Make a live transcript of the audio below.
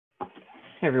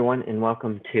Hi, everyone, and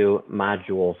welcome to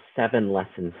Module 7,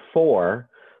 Lesson 4,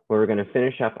 where we're going to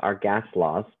finish up our gas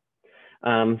laws.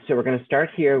 So we're going to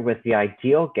start here with the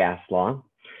ideal gas law.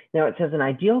 Now, it says an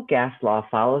ideal gas law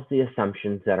follows the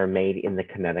assumptions that are made in the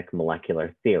kinetic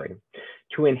molecular theory.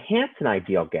 To enhance an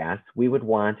ideal gas, we would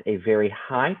want a very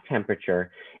high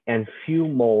temperature and few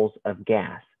moles of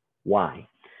gas. Why?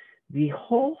 The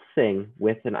whole thing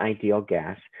with an ideal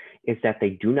gas is that they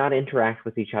do not interact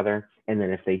with each other. And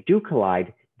then if they do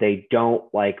collide, they don't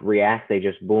react, they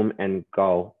just boom and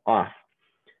go off.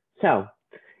 So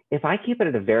if I keep it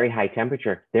at a very high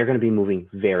temperature, they're going to be moving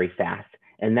very fast.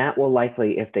 And that will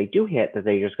likely, if they do hit, that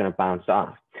they're just going to bounce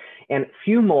off. And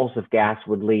few moles of gas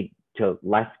would lead to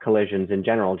less collisions in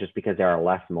general, just because there are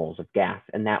less moles of gas.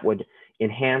 And that would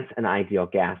enhance an ideal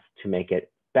gas to make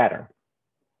it better.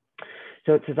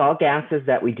 So it says all gases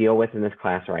that we deal with in this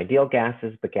class are ideal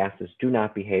gases, but gases do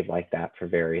not behave like that for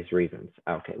various reasons.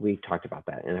 Okay, we talked about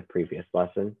that in a previous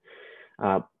lesson.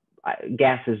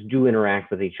 Gases do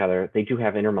interact with each other. They do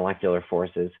have intermolecular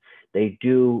forces. They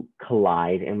do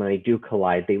collide, and when they do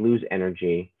collide, they lose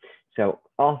energy. So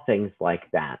all things like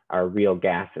that are real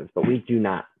gases, but we do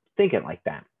not think it like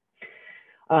that.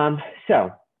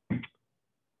 So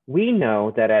we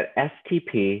know that at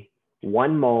STP,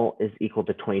 1 mole is equal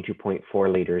to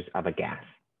 22.4 liters of a gas.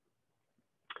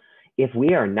 If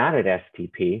we are not at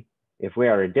STP, if we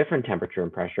are at a different temperature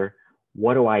and pressure,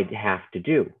 what do I have to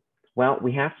do? Well,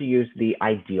 we have to use the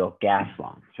ideal gas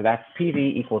law. So that's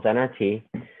PV equals nRT,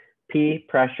 P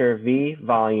pressure, V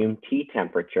volume, T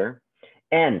temperature.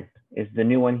 N is the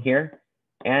new one here.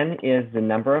 N is the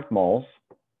number of moles.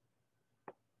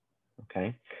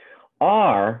 Okay.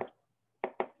 R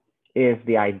is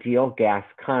the ideal gas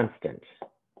constant.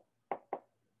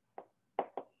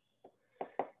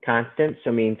 Constant,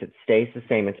 so means it stays the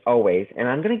same, it's always. And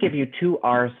I'm going to give you 2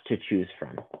 R's to choose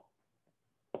from.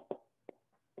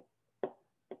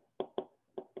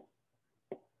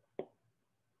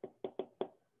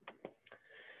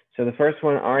 So the first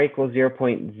one, R equals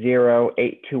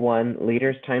 0.0821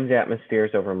 liters times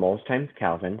atmospheres over moles times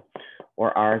Kelvin,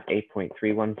 or R is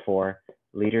 8.314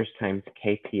 liters times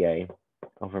kPa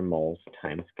over moles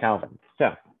times Kelvin.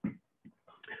 So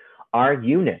our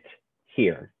unit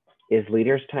here is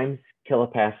liters times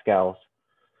kilopascals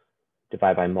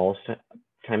divided by moles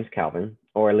times Kelvin,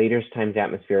 or liters times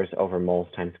atmospheres over moles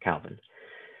times Kelvin.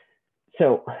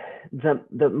 So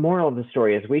the moral of the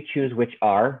story is we choose which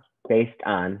R based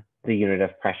on the unit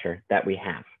of pressure that we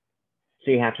have.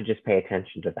 So you have to just pay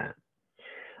attention to that.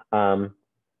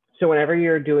 So whenever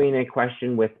you're doing a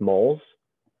question with moles,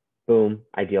 boom,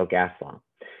 ideal gas law.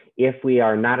 If we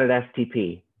are not at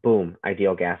STP, boom,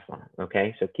 ideal gas law,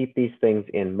 okay? So keep these things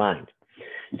in mind.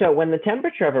 So when the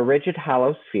temperature of a rigid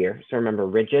hollow sphere, so remember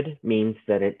rigid means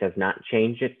that it does not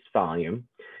change its volume,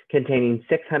 containing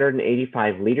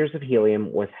 685 liters of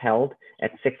helium was held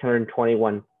at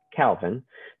 621 Kelvin,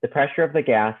 the pressure of the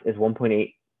gas is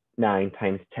 1.89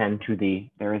 times 10 to the,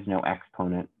 there is no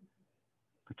exponent,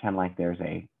 pretend like there's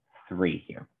a 3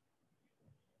 here.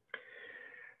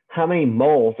 How many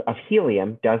moles of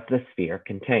helium does the sphere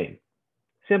contain?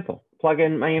 Simple, plug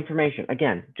in my information.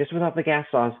 Again, just without the gas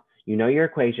laws, you know your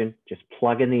equation, just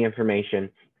plug in the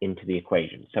information into the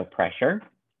equation. So pressure,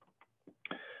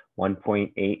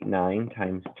 1.89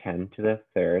 times 10 to the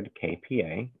 3rd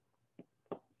kPa.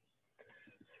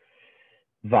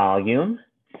 Volume,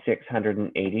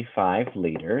 685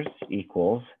 liters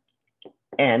equals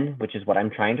N, which is what I'm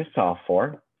trying to solve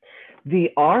for.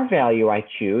 The R value I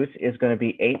choose is going to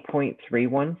be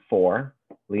 8.314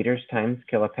 liters times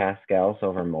kilopascals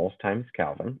over moles times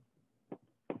Kelvin.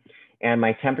 And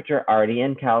my temperature already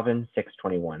in Kelvin,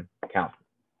 621 Kelvin.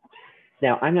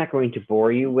 Now, I'm not going to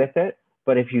bore you with it,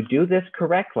 but if you do this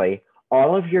correctly,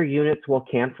 all of your units will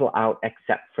cancel out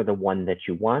except for the one that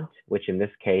you want, which in this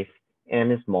case,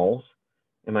 N is moles.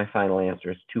 And my final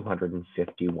answer is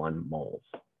 251 moles.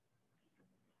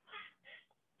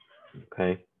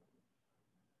 Okay.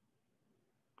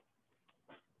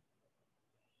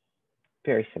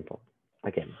 Very simple.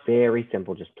 Again, very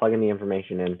simple. Just plug in the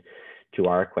information in to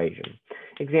our equation.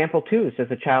 Example 2 says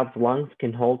a child's lungs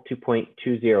can hold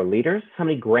 2.20 liters. How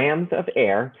many grams of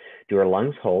air do her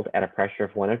lungs hold at a pressure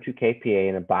of 102 kPa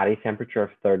and a body temperature of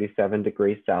 37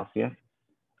 degrees Celsius?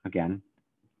 Again,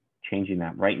 changing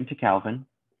that right into Kelvin.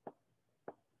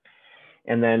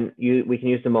 And then we can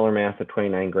use the molar mass of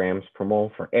 29 grams per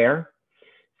mole for air.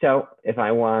 So if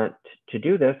I want to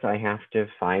do this, I have to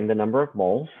find the number of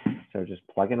moles. So just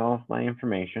plug in all of my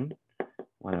information.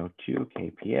 102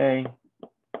 kPa,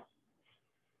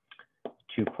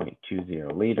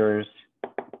 2.20 liters,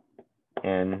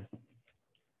 and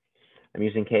I'm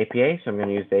using kPa, so I'm going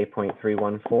to use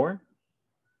 8.314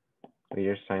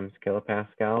 liters times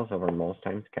kilopascals over moles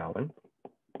times Kelvin,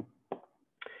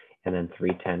 and then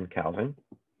 310 Kelvin.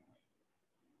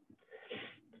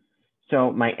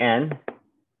 So my N,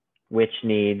 which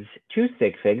needs 2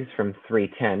 sig figs from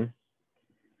 310,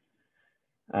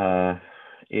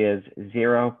 is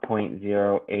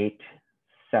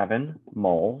 0.087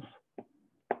 moles.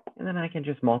 And then I can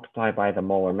just multiply by the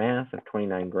molar mass of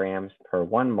 29 grams per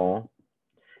 1 mole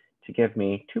to give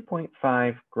me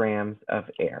 2.5 grams of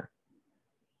air.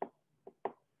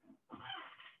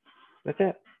 That's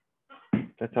it.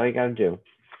 That's all you got to do.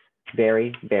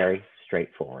 Very, very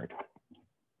straightforward.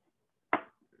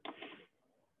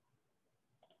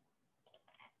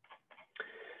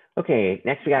 Okay,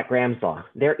 next we got Graham's law.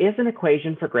 There is an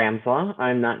equation for Graham's law.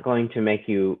 I'm not going to make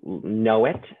you know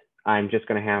it. I'm just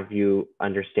going to have you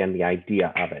understand the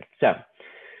idea of it. So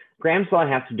Graham's law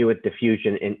has to do with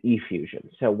diffusion and effusion.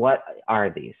 So what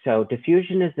are these? So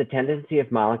diffusion is the tendency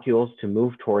of molecules to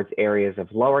move towards areas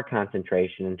of lower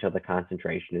concentration until the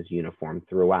concentration is uniform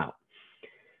throughout.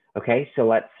 Okay, so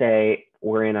let's say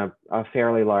we're in a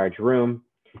fairly large room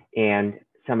and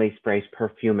somebody sprays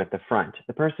perfume at the front.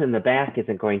 The person in the back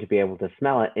isn't going to be able to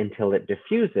smell it until it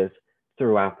diffuses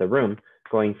throughout the room,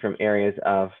 going from areas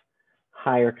of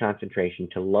higher concentration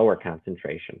to lower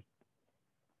concentration.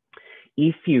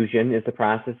 Effusion is the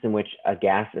process in which a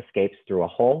gas escapes through a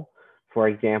hole. For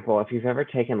example, if you've ever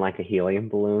taken like a helium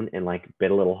balloon and like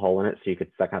bit a little hole in it so you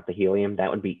could suck out the helium,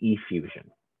 that would be effusion.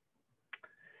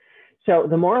 So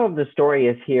the moral of the story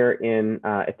is here in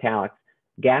italics: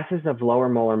 gases of lower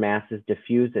molar masses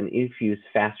diffuse and effuse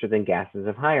faster than gases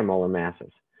of higher molar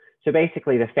masses. So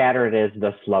basically, the fatter it is,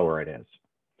 the slower it is.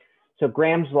 So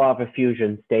Graham's law of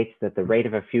effusion states that the rate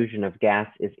of effusion of gas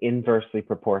is inversely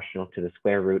proportional to the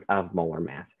square root of molar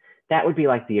mass. That would be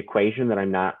like the equation that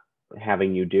I'm not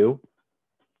having you do.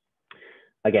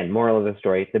 Again, moral of the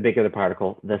story: the bigger the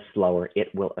particle, the slower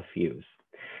it will effuse.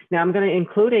 Now I'm going to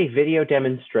include a video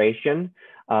demonstration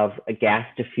of a gas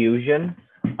diffusion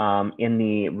in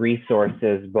the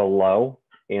resources below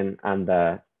on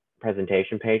the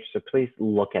presentation page. So please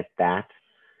look at that,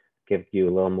 give you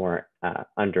a little more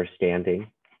understanding.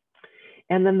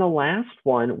 And then the last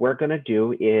one we're going to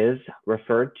do is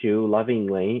referred to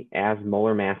lovingly as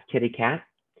molar mass kitty cat.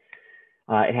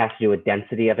 It has to do with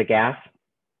density of a gas.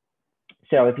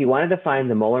 So if you wanted to find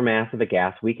the molar mass of a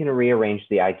gas, we can rearrange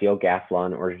the ideal gas law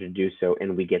in order to do so,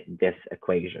 and we get this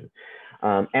equation.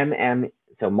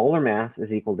 So molar mass is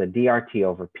equal to dRT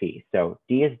over P. So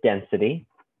D is density.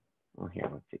 Well, here,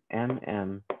 let's see.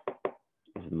 MM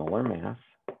is molar mass.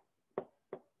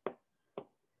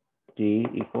 D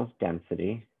equals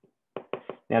density.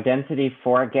 Now, density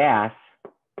for a gas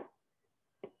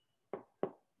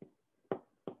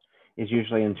is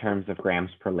usually in terms of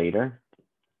grams per liter.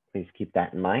 Please keep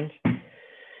that in mind.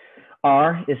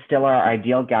 R is still our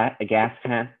ideal gas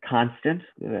constant.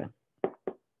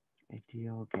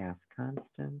 Ideal gas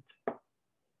constant.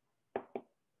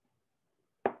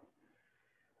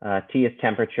 T is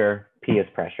temperature, P is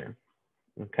pressure.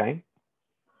 Okay.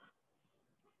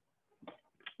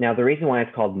 Now, the reason why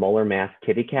it's called molar mass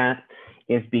kitty cat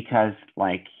is because,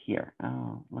 like here,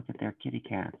 oh, look at their kitty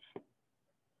cats.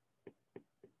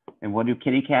 And what do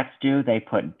kitty cats do? They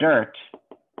put dirt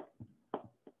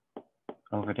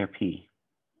over their P.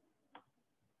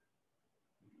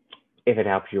 If it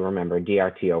helps you remember,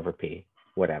 dRT over P,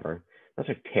 whatever. Those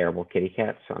are terrible kitty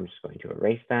cats, so I'm just going to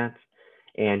erase that,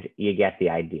 and you get the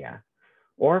idea.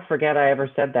 Or forget I ever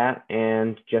said that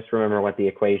and just remember what the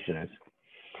equation is.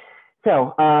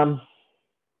 So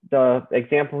the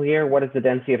example here, what is the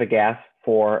density of a gas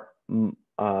for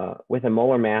with a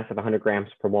molar mass of 100 grams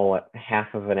per mole at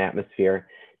half of an atmosphere,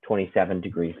 27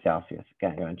 degrees Celsius?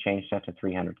 Okay, I'm going to change that to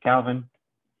 300 Kelvin.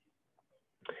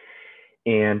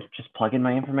 And just plug in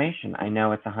my information. I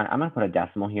know it's I'm going to put a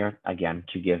decimal here again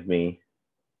to give me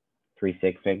 3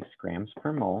 sig figs grams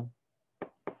per mole.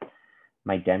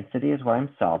 My density is what I'm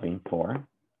solving for.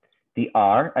 The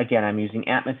R, again, I'm using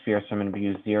atmosphere, so I'm going to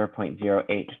use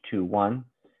 0.0821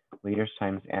 liters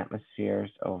times atmospheres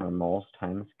over moles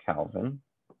times Kelvin.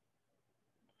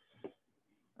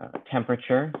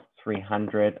 Temperature,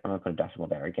 300. I'm going to put a decimal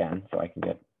there again so I can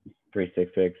get 3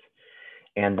 sig figs.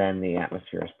 And then the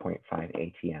atmosphere is 0.5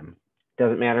 atm.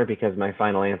 Doesn't matter because my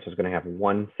final answer is going to have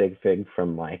 1 sig fig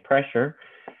from my pressure,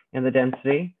 and the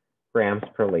density, grams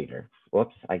per liter.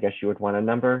 Whoops, I guess you would want a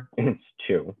number. It's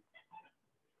 2.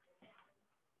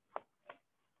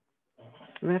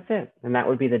 And that's it. And that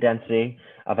would be the density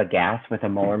of a gas with a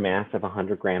molar mass of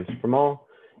 100 grams per mole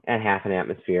at half an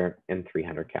atmosphere and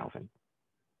 300 Kelvin.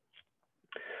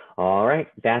 All right,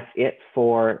 that's it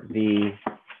for the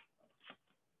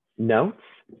notes.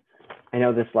 I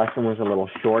know this lesson was a little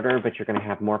shorter, but you're going to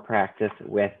have more practice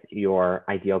with your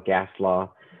ideal gas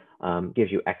law.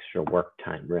 Gives you extra work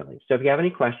time, really. So if you have any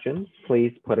questions,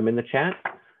 please put them in the chat.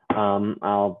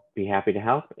 I'll be happy to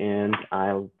help, and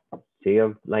I'll see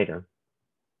you later.